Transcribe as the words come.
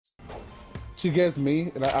She gets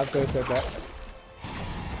me, and after I said that.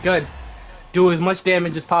 Good. Do as much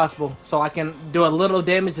damage as possible, so I can do a little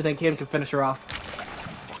damage and then Kim can finish her off.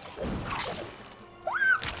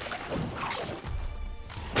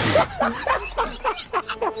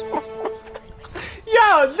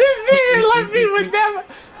 Yo, this nigga left me with them.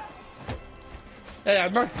 Hey, I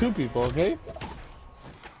knocked 2 people, okay?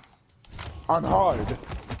 On hard.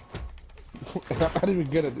 I'm not even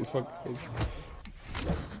good at this fucking game.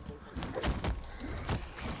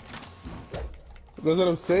 That's what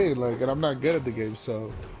I'm saying, like, and I'm not good at the game,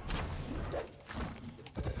 so.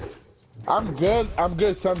 I'm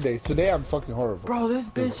good some days. Today I'm fucking horrible. Bro, this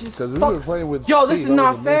bitch is because we were playing with. Yo, this is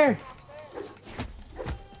not fair.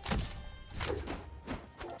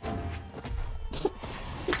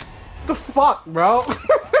 The fuck, bro?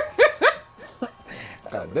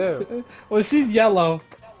 God damn. Well, she's yellow.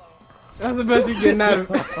 That's the best you get out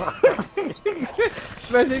of it.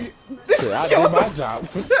 I did my job.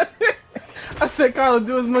 I said, Carlo,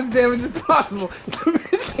 do as much damage as possible. The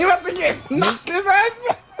bitch came out to get knocked his ass.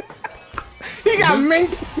 He got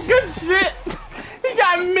minked. Good shit. He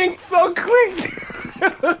got minked so quick.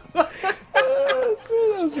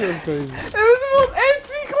 Oh, shit, that's crazy. It was the most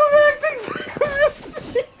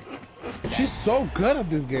anticlimactic. She's so good at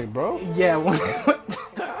this game, bro. Yeah.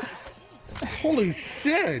 Holy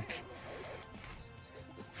shit.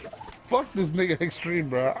 Fuck this nigga Extreme,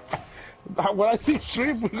 bro. When I see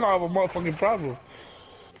Extreme, we're gonna have a motherfucking problem.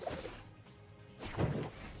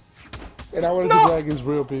 And I wanted to drag his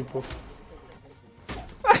real people.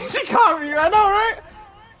 She caught me, I know, right?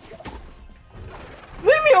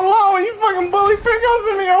 Leave me alone, you fucking bully. Pick up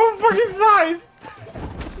to me your own fucking size.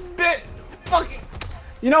 Bit. Fuck it.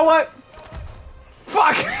 You know what?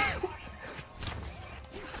 Fuck.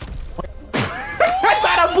 I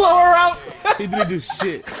tried to blow her up. He didn't do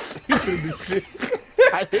shit. He didn't do shit.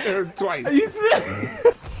 I hit her twice.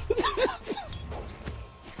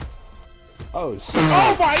 Oh shit.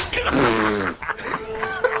 Oh my god!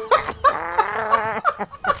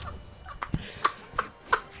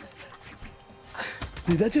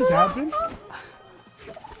 Did that just happen?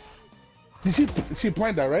 Did she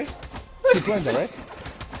planned that, right? She planned that, right?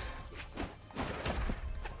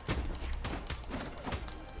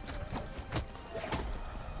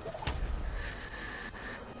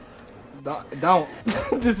 Don't.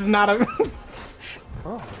 This is not a.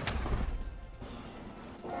 Oh.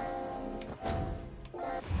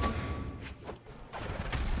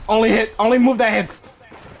 Only move that hits.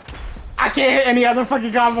 I can't hit any other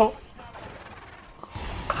fucking combo.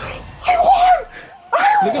 I won!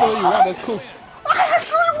 Look at the way you ran, that's cool.